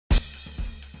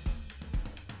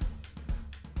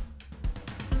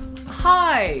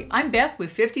Hi, I'm Beth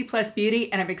with 50 Plus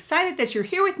Beauty, and I'm excited that you're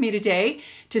here with me today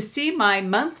to see my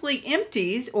monthly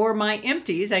empties, or my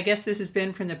empties, I guess this has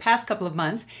been from the past couple of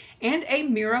months, and a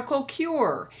miracle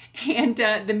cure. And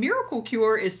the miracle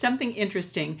cure is something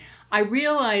interesting. I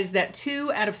realized that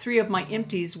 2 out of 3 of my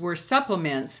empties were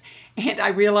supplements, and I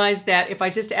realized that if I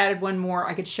just added one more,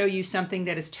 I could show you something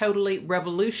that has totally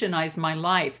revolutionized my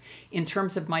life in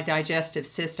terms of my digestive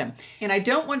system. And I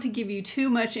don't want to give you too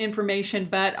much information,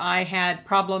 but I had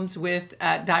problems with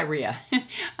diarrhea.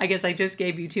 I guess I just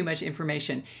gave you too much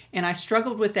information. And I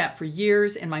struggled with that for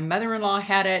years, and my mother-in-law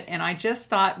had it, and I just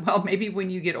thought, well, maybe when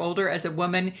you get older as a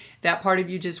woman, that part of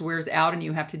you just wears out and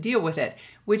you have to deal with it,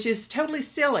 which is totally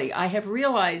silly. I have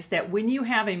realized that when you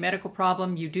have a medical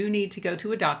problem, you do need to go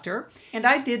to a doctor. And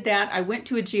I did that. I went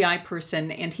to a GI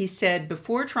person, and he said,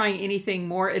 before trying anything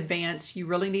more advanced, you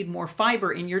really need more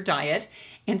fiber in your diet.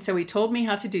 And so he told me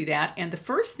how to do that. And the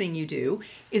first thing you do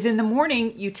is in the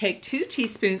morning, you take 2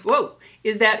 teaspoons,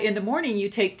 in the morning you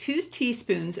take 2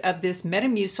 teaspoons of this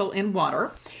Metamucil in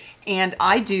water. And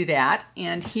I do that.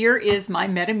 And here is my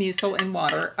Metamucil in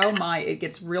water. Oh my, it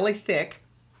gets really thick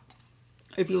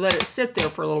if you let it sit there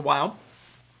for a little while,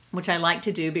 which I like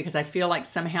to do because I feel like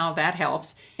somehow that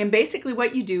helps. And basically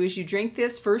what you do is you drink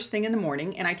this first thing in the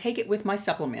morning, and I take it with my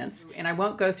supplements. And I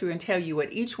won't go through and tell you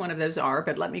what each one of those are,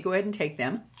 but let me go ahead and take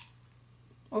them.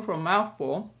 Oh, for a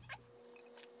mouthful.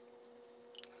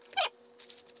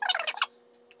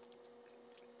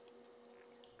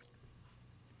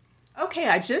 Okay,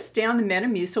 I just downed the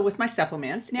Metamucil with my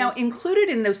supplements. Now, included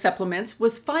in those supplements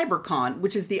was FiberCon,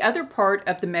 which is the other part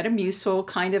of the Metamucil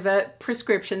kind of a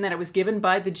prescription that I was given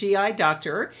by the GI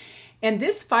doctor. And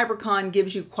this FiberCon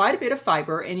gives you quite a bit of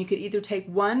fiber, and you could either take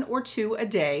 1 or 2 a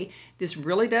day. This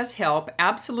really does help.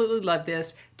 Absolutely love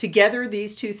this. Together,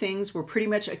 these 2 things were pretty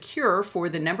much a cure for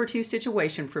the number 2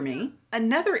 situation for me.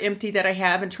 Another empty that I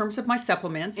have in terms of my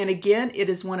supplements, and again, it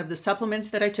is one of the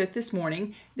supplements that I took this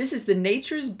morning. This is the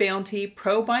Nature's Bounty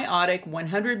Probiotic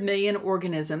 100 Million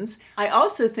Organisms. I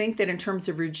also think that in terms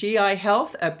of your GI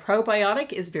health, a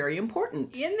probiotic is very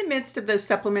important. In the midst of those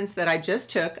supplements that I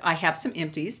just took, I have some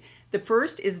empties. The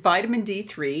first is vitamin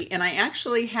D3, and I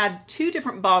actually had 2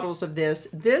 different bottles of this.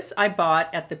 This I bought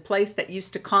at the place that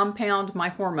used to compound my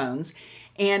hormones,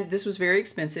 and this was very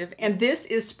expensive. And this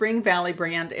is Spring Valley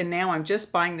brand, and now I'm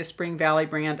just buying the Spring Valley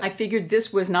brand. I figured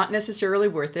this was not necessarily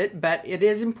worth it, but it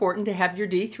is important to have your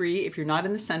D3 if you're not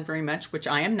in the sun very much, which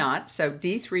I am not, so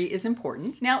D3 is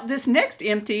important. Now, this next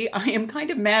empty, I am kind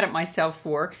of mad at myself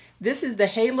for. This is the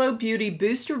Halo Beauty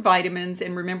Booster Vitamins,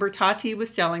 and remember Tati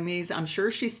was selling these. I'm sure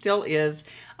she still is.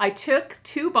 I took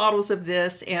 2 bottles of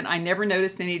this, and I never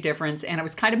noticed any difference, and I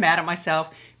was kind of mad at myself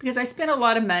because I spent a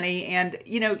lot of money, and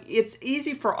you know, it's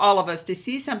easy for all of us to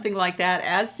see something like that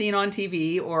as seen on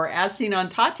TV or as seen on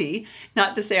Tati.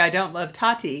 Not to say I don't love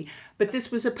Tati, but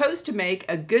this was supposed to make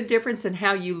a good difference in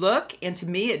how you look, and to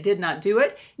me, it did not do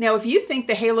it. Now, if you think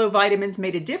the Halo vitamins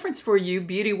made a difference for you,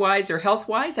 beauty-wise or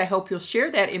health-wise, I hope you'll share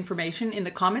that information in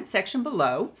the comment section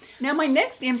below. Now, my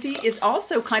next empty is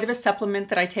also kind of a supplement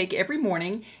that I take every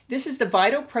morning. This is the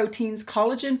Vital Proteins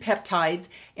Collagen Peptides,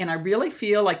 and I really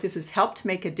feel like this has helped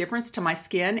make a difference to my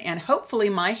skin and hopefully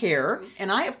my hair.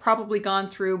 And I have probably gone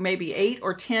through maybe 8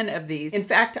 or 10 of these. In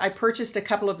fact, I purchased a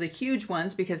couple of the huge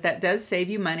ones because that does save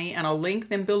you money, and I'll link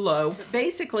them below. But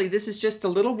basically, this is just a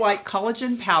little white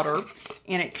collagen powder,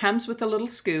 and it comes with a little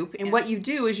scoop. And what you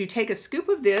do is you take a scoop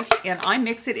of this, and I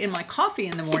mix it in my coffee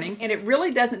in the morning, and it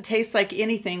really doesn't taste like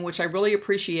anything, which I really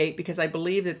appreciate because I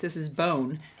believe that this is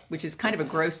bone, which is kind of a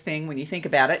gross thing when you think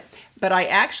about it. But I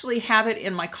actually have it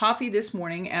in my coffee this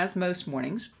morning, as most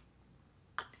mornings.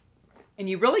 And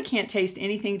you really can't taste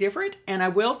anything different. And I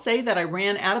will say that I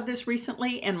ran out of this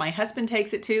recently, and my husband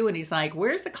takes it too, and he's like,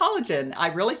 where's the collagen? I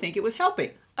really think it was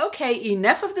helping. Okay,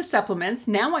 enough of the supplements.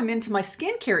 Now I'm into my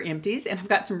skincare empties, and I've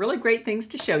got some really great things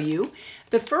to show you.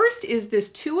 The first is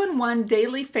this 2-in-1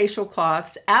 daily facial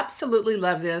cloths. Absolutely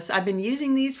love this. I've been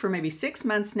using these for maybe 6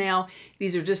 months now.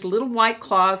 These are just little white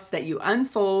cloths that you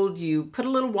unfold, you put a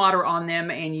little water on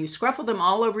them, and you scruffle them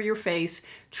all over your face.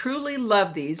 Truly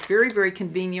love these. Very, very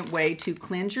convenient way to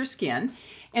cleanse your skin.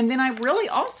 And then I really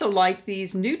also like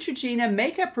these Neutrogena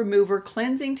Makeup Remover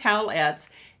Cleansing Towelettes.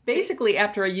 Basically,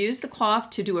 after I use the cloth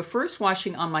to do a first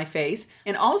washing on my face,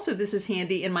 and also this is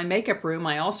handy in my makeup room.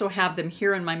 I also have them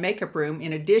here in my makeup room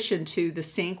in addition to the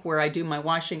sink where I do my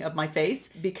washing of my face,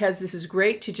 because this is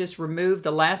great to just remove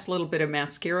the last little bit of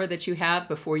mascara that you have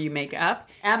before you make up.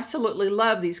 Absolutely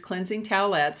love these cleansing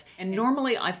towelettes, and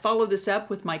normally I follow this up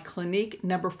with my Clinique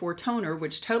No. 4 toner,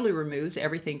 which totally removes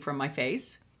everything from my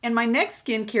face. And my next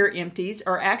skincare empties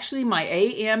are actually my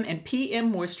AM and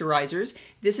PM moisturizers.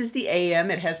 This is the AM.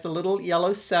 It has the little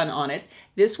yellow sun on it.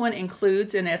 This one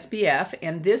includes an SPF,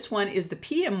 and this one is the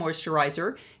PM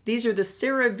moisturizer. These are the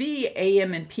Cereve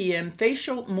AM and PM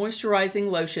facial moisturizing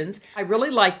lotions. I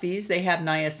really like these. They have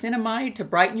niacinamide to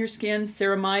brighten your skin,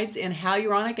 ceramides, and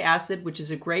hyaluronic acid, which is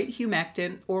a great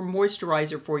humectant or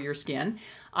moisturizer for your skin.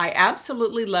 I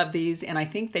absolutely love these, and I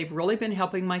think they've really been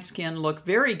helping my skin look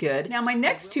very good. Now, my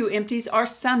next two empties are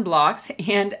sunblocks,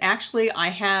 and actually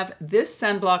I have this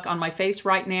sunblock on my face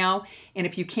right now, and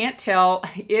if you can't tell,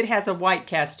 it has a white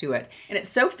cast to it. And it's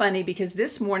so funny because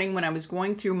this morning when I was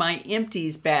going through my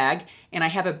empties bag, and I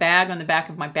have a bag on the back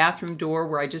of my bathroom door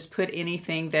where I just put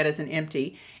anything that is an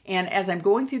empty, and as I'm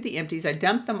going through the empties, I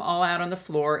dumped them all out on the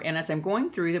floor, and as I'm going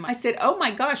through them, I said, oh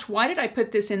my gosh, why did I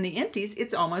put this in the empties?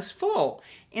 It's almost full.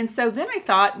 And so then I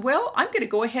thought, well, I'm going to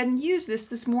go ahead and use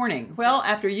this morning. Well,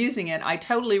 after using it, I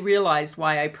totally realized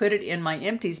why I put it in my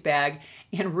empties bag,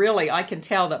 and really I can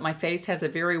tell that my face has a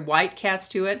very white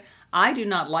cast to it. I do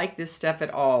not like this stuff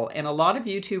at all, and a lot of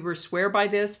YouTubers swear by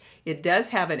this. It does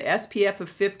have an SPF of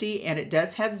 50, and it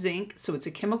does have zinc, so it's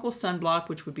a chemical sunblock,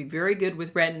 which would be very good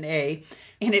with Retin-a.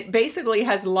 And it basically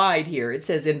has lied here. It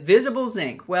says invisible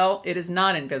zinc. Well, it is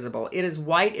not invisible. It is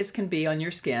white as can be on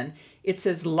your skin. It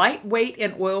says lightweight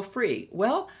and oil-free.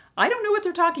 Well, I don't know what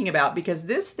they're talking about because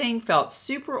this thing felt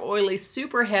super oily,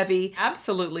 super heavy,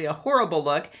 absolutely a horrible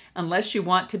look unless you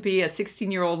want to be a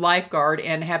 16-year-old lifeguard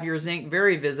and have your zinc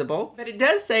very visible. But it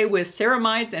does say with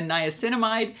ceramides and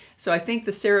niacinamide, so I think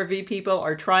the Cereve people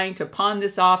are trying to pawn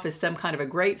this off as some kind of a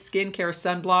great skincare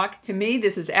sunblock. To me,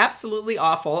 this is absolutely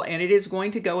awful, and it is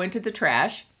going to go into the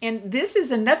trash. And this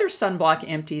is another sunblock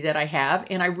empty that I have,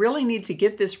 and I really need to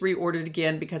get this reordered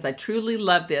again because I truly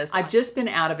love this. I've just been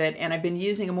out of it, and I've been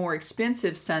using a more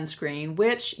expensive sunscreen,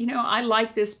 which, you know, I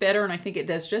like this better, and I think it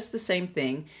does just the same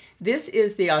thing. This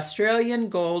is the Australian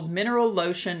Gold Mineral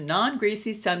Lotion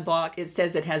Non-Greasy Sunblock. It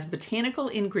says it has botanical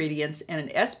ingredients and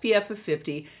an SPF of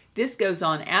 50. This goes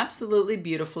on absolutely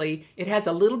beautifully. It has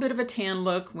a little bit of a tan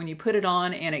look when you put it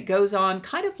on, and it goes on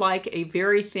kind of like a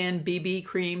very thin BB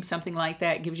cream, something like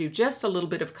that. It gives you just a little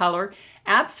bit of color.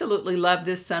 Absolutely love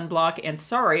this sunblock, and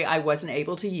sorry I wasn't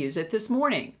able to use it this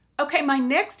morning. Okay, my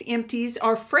next empties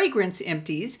are fragrance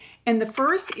empties, and the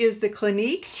first is the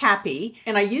Clinique Happy,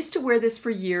 and I used to wear this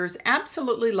for years,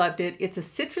 absolutely loved it. It's a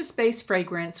citrus-based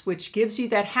fragrance which gives you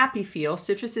that happy feel.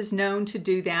 Citrus is known to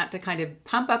do that, to kind of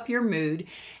pump up your mood,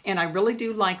 and I really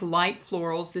do like light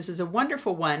florals. This is a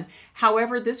wonderful one.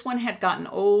 However, this one had gotten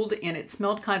old, and it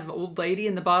smelled kind of old lady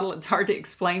in the bottle. It's hard to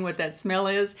explain what that smell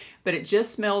is, but it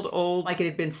just smelled old, like it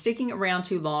had been sticking around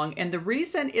too long, and the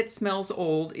reason it smells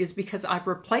old is because I've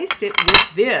replaced it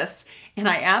with this, and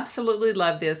I absolutely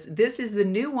love this. This is the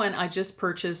new one I just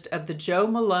purchased of the Jo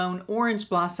Malone Orange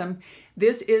Blossom.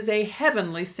 This is a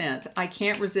heavenly scent. I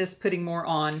can't resist putting more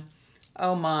on.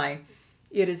 Oh my.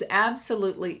 It is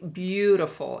absolutely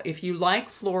beautiful. If you like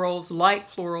florals, light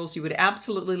florals, you would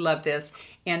absolutely love this.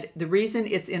 And the reason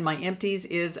it's in my empties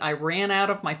is I ran out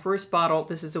of my first bottle.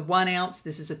 This is a 1 ounce,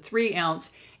 this is a 3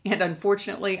 ounce. And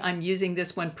unfortunately, I'm using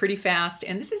this one pretty fast,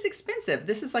 and this is expensive.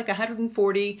 This is like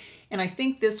 $140, and I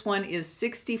think this one is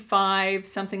 $65,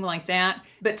 something like that.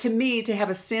 But to me, to have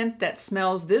a scent that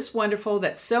smells this wonderful,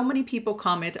 that so many people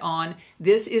comment on,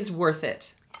 this is worth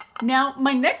it. Now,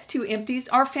 my next two empties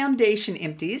are foundation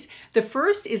empties. The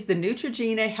first is the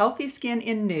Neutrogena Healthy Skin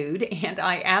in Nude, and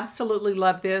I absolutely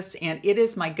love this, and it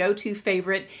is my go-to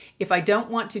favorite. If I don't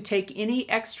want to take any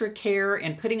extra care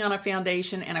in putting on a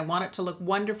foundation and I want it to look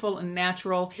wonderful and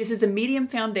natural, this is a medium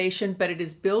foundation, but it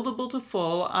is buildable to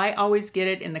full. I always get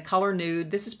it in the color Nude.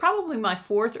 This is probably my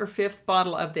 4th or 5th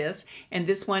bottle of this, and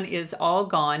this one is all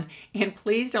gone. And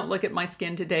please don't look at my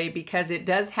skin today because it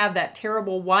does have that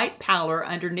terrible white pallor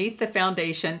underneath the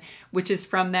foundation, which is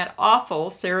from that awful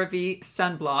Cereve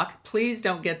sunblock. Please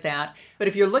don't get that. But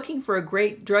if you're looking for a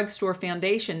great drugstore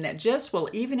foundation that just will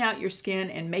even out your skin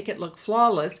and make it look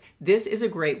flawless, this is a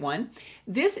great one.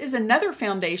 This is another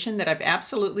foundation that I've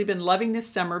absolutely been loving this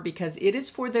summer because it is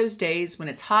for those days when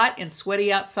it's hot and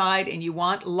sweaty outside and you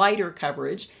want lighter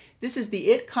coverage. This is the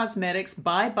IT Cosmetics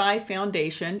Bye Bye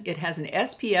Foundation. It has an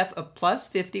SPF of plus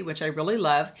 50, which I really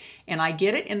love, and I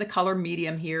get it in the color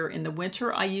medium here. In the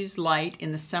winter, I use light.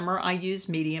 In the summer, I use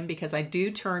medium because I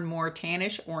do turn more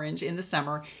tannish orange in the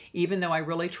summer, even though I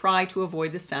really try to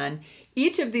avoid the sun.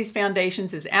 Each of these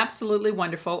foundations is absolutely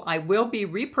wonderful. I will be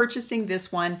repurchasing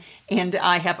this one, and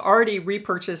I have already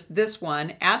repurchased this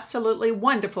one. Absolutely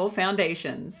wonderful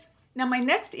foundations. Now my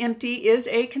next empty is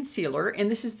a concealer,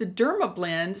 and this is the Derma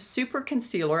Blend Super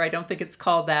Concealer. I don't think it's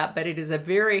called that, but it is a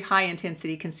very high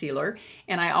intensity concealer,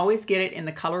 and I always get it in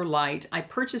the color light. I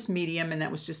purchased medium and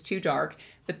that was just too dark,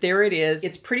 but there it is.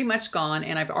 It's pretty much gone,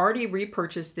 and I've already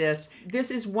repurchased this.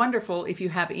 This is wonderful if you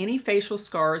have any facial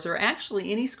scars or actually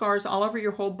any scars all over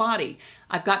your whole body.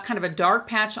 I've got kind of a dark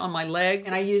patch on my legs,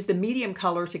 and I use the medium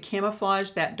color to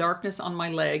camouflage that darkness on my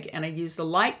leg, and I use the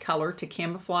light color to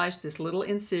camouflage this little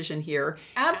incision here.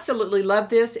 Absolutely love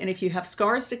this, and if you have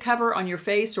scars to cover on your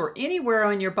face or anywhere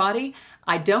on your body,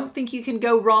 I don't think you can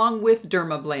go wrong with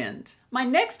Derma Blend. My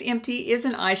next empty is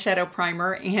an eyeshadow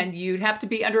primer, and you'd have to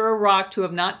be under a rock to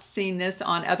have not seen this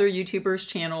on other YouTubers'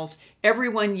 channels.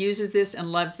 Everyone uses this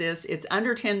and loves this. It's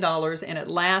under $10 and it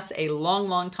lasts a long,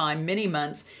 long time, many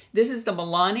months. This is the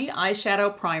Malone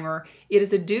eyeshadow primer. It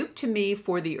is a dupe to me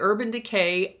for the Urban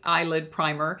Decay eyelid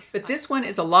primer, but this one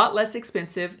is a lot less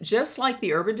expensive. Just like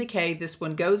the Urban Decay, this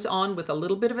one goes on with a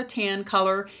little bit of a tan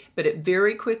color, but it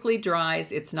very quickly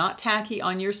dries. It's not tacky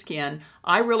on your skin.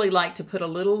 I really like to put a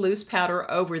little loose powder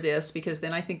over this because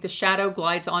then I think the shadow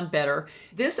glides on better.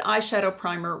 This eyeshadow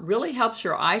primer really helps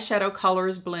your eyeshadow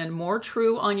colors blend more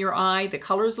true on your eye. The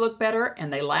colors look better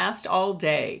and they last all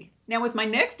day. Now with my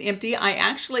next empty, I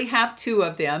actually have two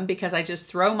of them because I just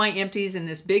throw my empties in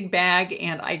this big bag,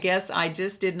 and I guess I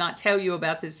just did not tell you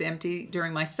about this empty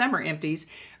during my summer empties,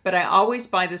 but I always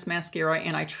buy this mascara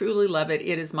and I truly love it.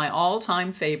 It is my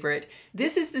all-time favorite.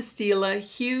 This is the Stila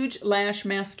Huge Lash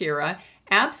Mascara.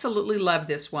 Absolutely love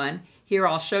this one. Here,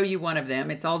 I'll show you one of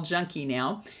them. It's all junky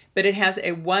now, but it has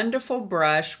a wonderful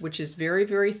brush, which is very,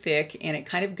 very thick, and it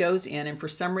kind of goes in, and for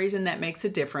some reason that makes a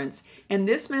difference. And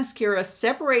this mascara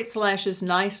separates lashes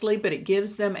nicely, but it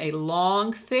gives them a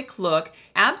long, thick look.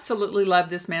 Absolutely love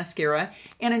this mascara.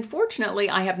 And unfortunately,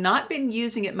 I have not been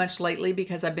using it much lately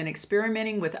because I've been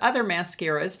experimenting with other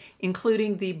mascaras,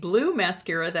 including the blue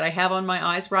mascara that I have on my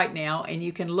eyes right now, and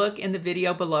you can look in the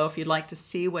video below if you'd like to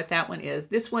see what that one is.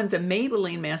 This one's a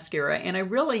Maybelline mascara, and I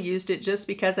really used it just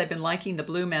because I've been liking the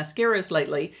blue mascaras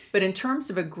lately. But in terms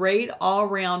of a great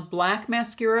all-around black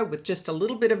mascara with just a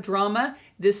little bit of drama,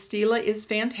 this Stila is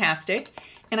fantastic.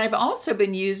 And I've also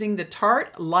been using the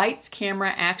Tarte Lights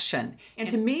Camera Action. And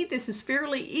to me, this is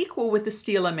fairly equal with the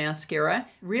Stila mascara.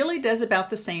 Really does about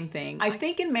the same thing. I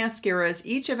think in mascaras,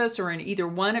 each of us are in either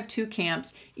one of two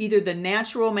camps. Either the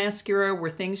natural mascara where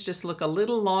things just look a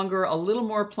little longer, a little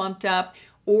more plumped up,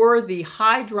 or the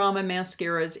high drama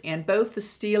mascaras, and both the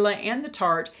Stila and the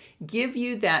Tarte give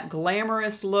you that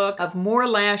glamorous look of more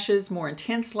lashes, more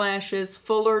intense lashes,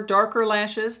 fuller, darker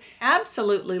lashes.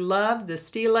 Absolutely love the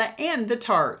Stila and the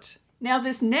Tarte. Now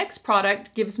this next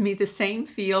product gives me the same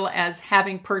feel as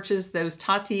having purchased those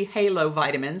Tati Halo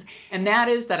vitamins, and that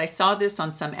is that I saw this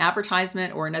on some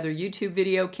advertisement or another YouTube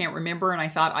video, can't remember, and I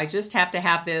thought I just have to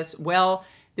have this. Well,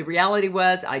 the reality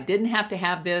was I didn't have to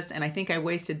have this, and I think I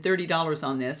wasted $30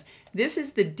 on this. This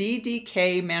is the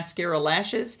DDK Mascara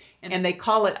Lashes, and they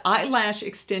call it Eyelash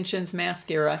Extensions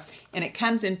Mascara, and it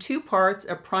comes in two parts,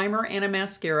 a primer and a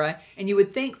mascara, and you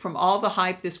would think from all the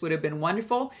hype this would have been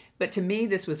wonderful, but to me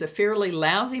this was a fairly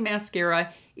lousy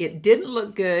mascara. It didn't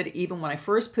look good even when I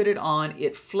first put it on.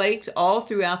 It flaked all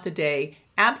throughout the day.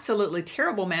 Absolutely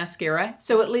terrible mascara,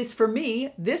 so at least for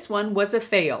me, this one was a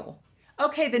fail.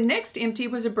 Okay, the next empty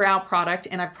was a brow product,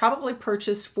 and I've probably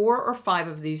purchased 4 or 5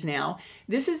 of these now.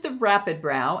 This is the Rapid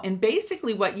Brow, and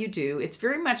basically what you do, it's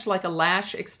very much like a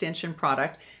lash extension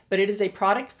product, but it is a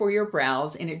product for your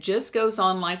brows, and it just goes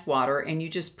on like water, and you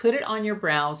just put it on your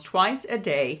brows twice a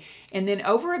day, and then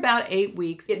over about 8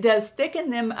 weeks, it does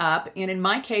thicken them up, and in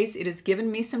my case, it has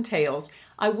given me some tails.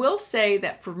 I will say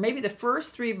that for maybe the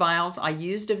first 3 vials I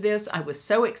used of this, I was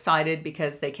so excited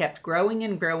because they kept growing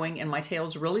and growing and my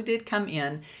tails really did come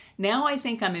in. Now I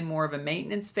think I'm in more of a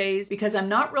maintenance phase because I'm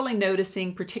not really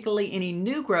noticing particularly any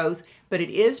new growth, but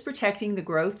it is protecting the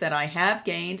growth that I have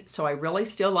gained, so I really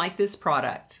still like this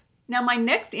product. Now my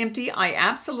next empty I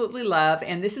absolutely love,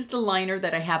 and this is the liner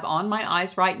that I have on my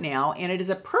eyes right now, and it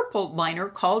is a purple liner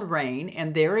called Rain,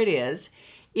 and there it is.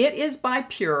 It is by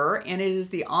Pure, and it is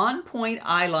the On Point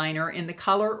eyeliner in the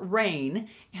color Rain,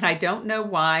 and I don't know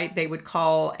why they would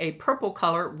call a purple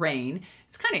color Rain.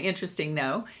 It's kind of interesting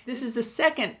though. This is the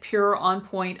second Pure On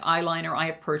Point eyeliner I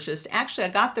have purchased. Actually, I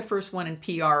got the first one in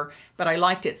PR, but I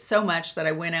liked it so much that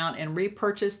I went out and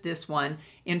repurchased this one.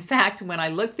 In fact, when I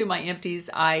looked through my empties,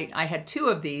 I had 2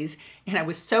 of these, and I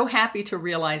was so happy to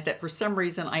realize that for some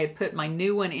reason I had put my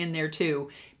new one in there too,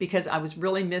 because I was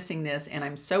really missing this, and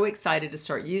I'm so excited to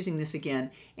start using this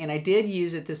again. and I did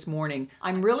use it this morning.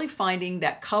 I'm really finding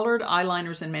that colored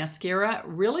eyeliners and mascara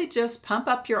really just pump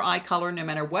up your eye color no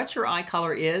matter what your eye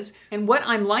color is. And what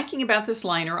I'm liking about this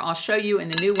liner, I'll show you in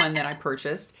the new one that I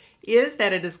purchased, is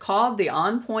that it is called the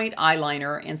On Point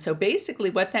Eyeliner. And so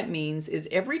basically what that means is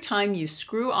every time you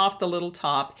screw off the little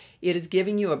top, it is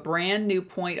giving you a brand new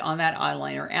point on that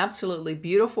eyeliner. Absolutely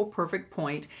beautiful, perfect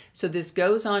point. So this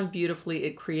goes on beautifully.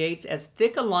 It creates as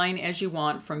thick a line as you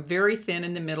want, from very thin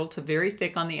in the middle to very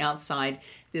thick on the outside.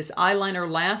 This eyeliner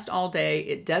lasts all day.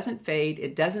 It doesn't fade.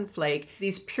 It doesn't flake.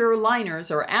 These pure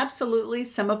liners are absolutely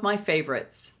some of my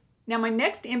favorites. Now my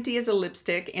next empty is a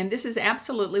lipstick, and this is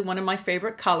absolutely one of my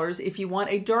favorite colors. If you want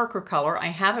a darker color, I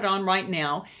have it on right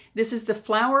now. This is the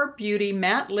Flower Beauty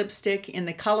Matte Lipstick in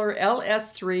the color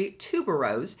LS3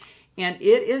 Tuberose, and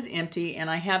it is empty, and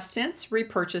I have since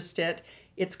repurchased it.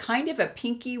 It's kind of a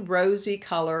pinky rosy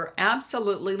color.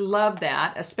 Absolutely love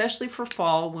that, especially for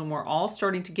fall when we're all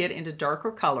starting to get into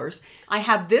darker colors. I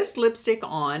have this lipstick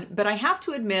on, but I have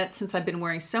to admit, since I've been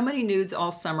wearing so many nudes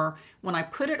all summer, when I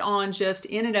put it on just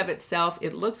in and of itself,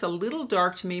 it looks a little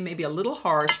dark to me, maybe a little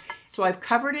harsh. So I've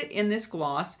covered it in this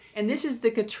gloss. And this is the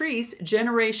Catrice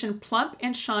Generation Plump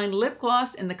and Shine Lip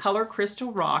Gloss in the color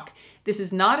Crystal Rock. This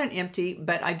is not an empty,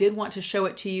 but I did want to show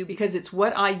it to you because it's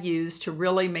what I use to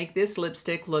really make this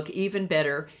lipstick look even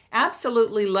better.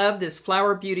 Absolutely love this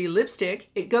Flower Beauty lipstick.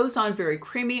 It goes on very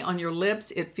creamy on your lips.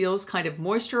 It feels kind of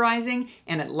moisturizing,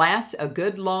 and it lasts a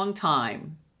good long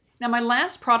time. Now my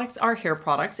last products are hair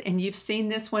products, and you've seen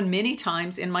this one many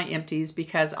times in my empties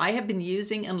because I have been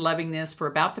using and loving this for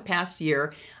about the past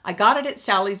year. I got it at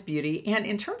Sally's Beauty, and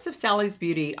in terms of Sally's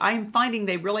Beauty, I am finding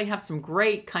they really have some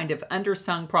great kind of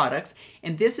undersung products,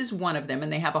 and this is one of them,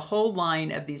 and they have a whole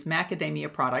line of these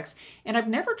macadamia products. And I've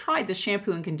never tried the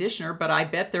shampoo and conditioner, but I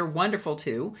bet they're wonderful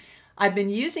too. I've been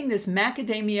using this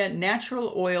macadamia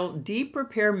natural oil deep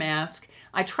repair mask.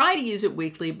 I try to use it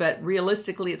weekly, but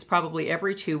realistically it's probably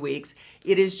every 2 weeks.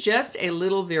 It is just a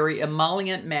little very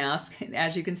emollient mask.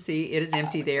 As you can see, it is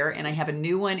empty there, and I have a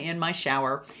new one in my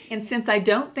shower. And since I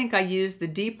don't think I use the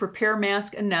deep repair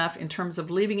mask enough in terms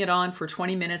of leaving it on for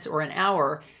 20 minutes or an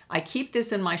hour, I keep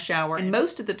this in my shower, and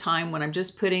most of the time when I'm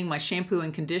just putting my shampoo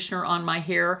and conditioner on my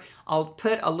hair, I'll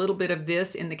put a little bit of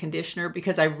this in the conditioner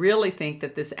because I really think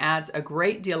that this adds a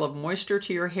great deal of moisture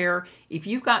to your hair. If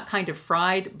you've got kind of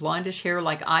fried blondish hair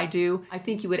like I do, I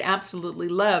think you would absolutely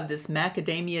love this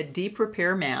macadamia deep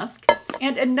repair mask.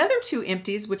 And another 2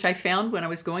 empties, which I found when I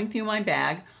was going through my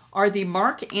bag, are the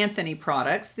Marc Anthony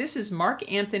products. This is Marc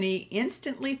Anthony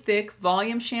Instantly Thick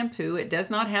Volume Shampoo. It does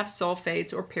not have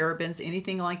sulfates or parabens,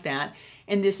 anything like that.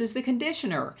 And this is the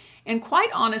conditioner. And quite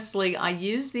honestly, I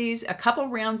use these a couple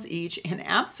rounds each and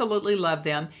absolutely love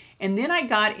them. And then I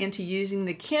got into using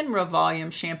the Kenra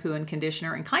Volume Shampoo and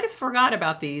Conditioner and kind of forgot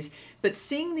about these. But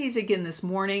seeing these again this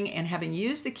morning and having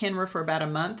used the Kenra for about a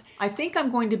month, I think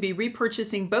I'm going to be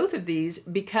repurchasing both of these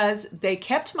because they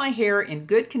kept my hair in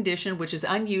good condition, which is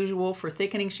unusual for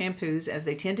thickening shampoos as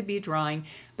they tend to be drying.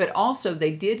 But also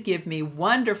they did give me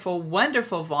wonderful,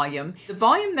 wonderful volume. The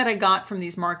volume that I got from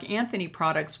these Marc Anthony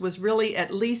products was really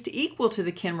at least equal to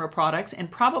the Kenra products and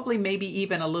probably maybe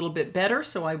even a little bit better,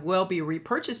 so I will be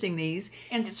repurchasing these.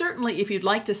 And certainly if you'd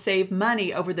like to save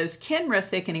money over those Kenra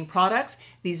thickening products,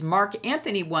 these Marc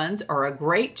Anthony ones are a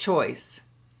great choice.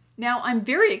 Now, I'm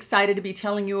very excited to be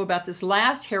telling you about this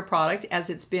last hair product as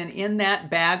it's been in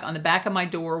that bag on the back of my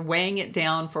door weighing it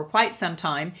down for quite some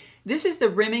time. This is the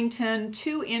Remington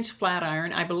 2-inch flat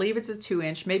iron. I believe it's a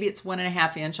 2-inch, maybe it's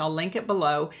 1.5 inch. I'll link it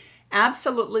below.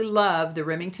 Absolutely love the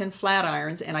Remington flat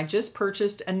irons, and I just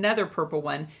purchased another purple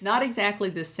one. Not exactly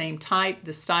the same type.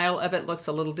 The style of it looks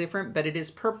a little different, but it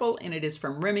is purple and it is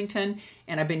from Remington,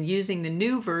 and I've been using the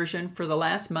new version for the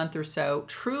last month or so.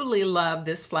 Truly love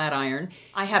this flat iron.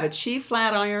 I have a Chi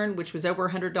flat iron, which was over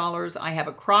 $100. I have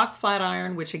a Croc flat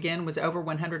iron, which again was over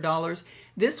 $100.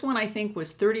 This one I think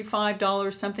was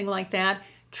 $35, something like that.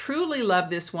 Truly love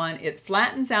this one. It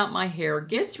flattens out my hair,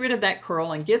 gets rid of that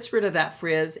curl and gets rid of that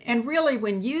frizz. And really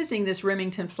when using this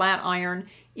Remington flat iron,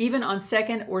 even on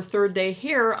second or third day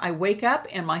hair, I wake up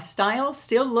and my style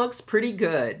still looks pretty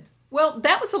good. Well,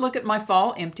 that was a look at my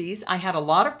fall empties. I had a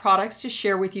lot of products to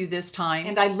share with you this time.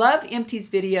 And I love empties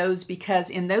videos because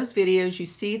in those videos you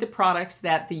see the products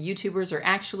that the YouTubers are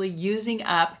actually using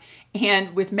up.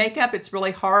 And with makeup, it's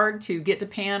really hard to get to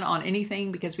pan on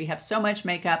anything because we have so much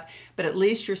makeup, but at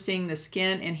least you're seeing the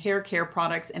skin and hair care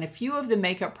products and a few of the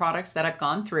makeup products that I've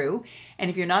gone through. And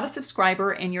if you're not a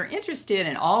subscriber and you're interested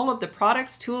in all of the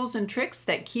products, tools, and tricks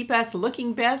that keep us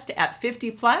looking best at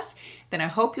 50 plus, then I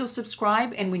hope you'll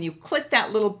subscribe. And when you click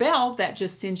that little bell, that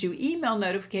just sends you email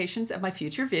notifications of my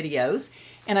future videos.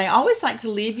 And I always like to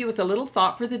leave you with a little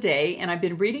thought for the day, and I've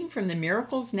been reading from the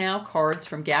Miracles Now cards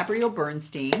from Gabrielle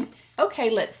Bernstein. Okay,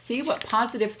 let's see what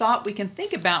positive thought we can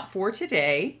think about for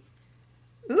today.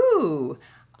 Ooh,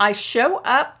 I show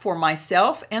up for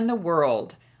myself and the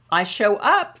world. I show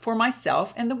up for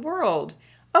myself and the world.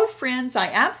 Oh, friends, I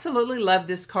absolutely love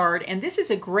this card, and this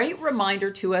is a great reminder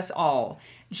to us all.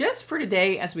 Just for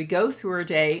today, as we go through our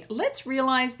day, let's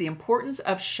realize the importance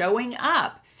of showing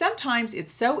up. Sometimes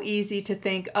it's so easy to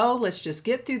think, oh, let's just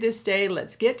get through this day,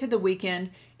 let's get to the weekend,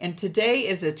 and today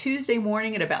is a Tuesday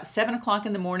morning at about 7 o'clock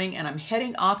in the morning, and I'm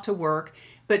heading off to work.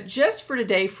 But just for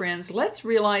today, friends, let's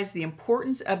realize the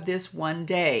importance of this one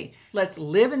day. Let's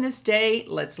live in this day,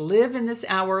 let's live in this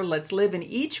hour, let's live in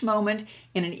each moment,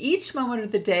 and in each moment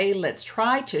of the day, let's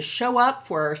try to show up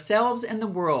for ourselves and the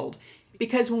world.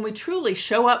 Because when we truly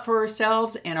show up for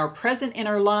ourselves and are present in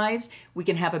our lives, we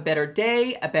can have a better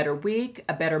day, a better week,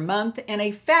 a better month, and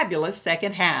a fabulous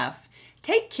second half.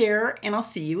 Take care, and I'll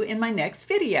see you in my next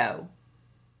video.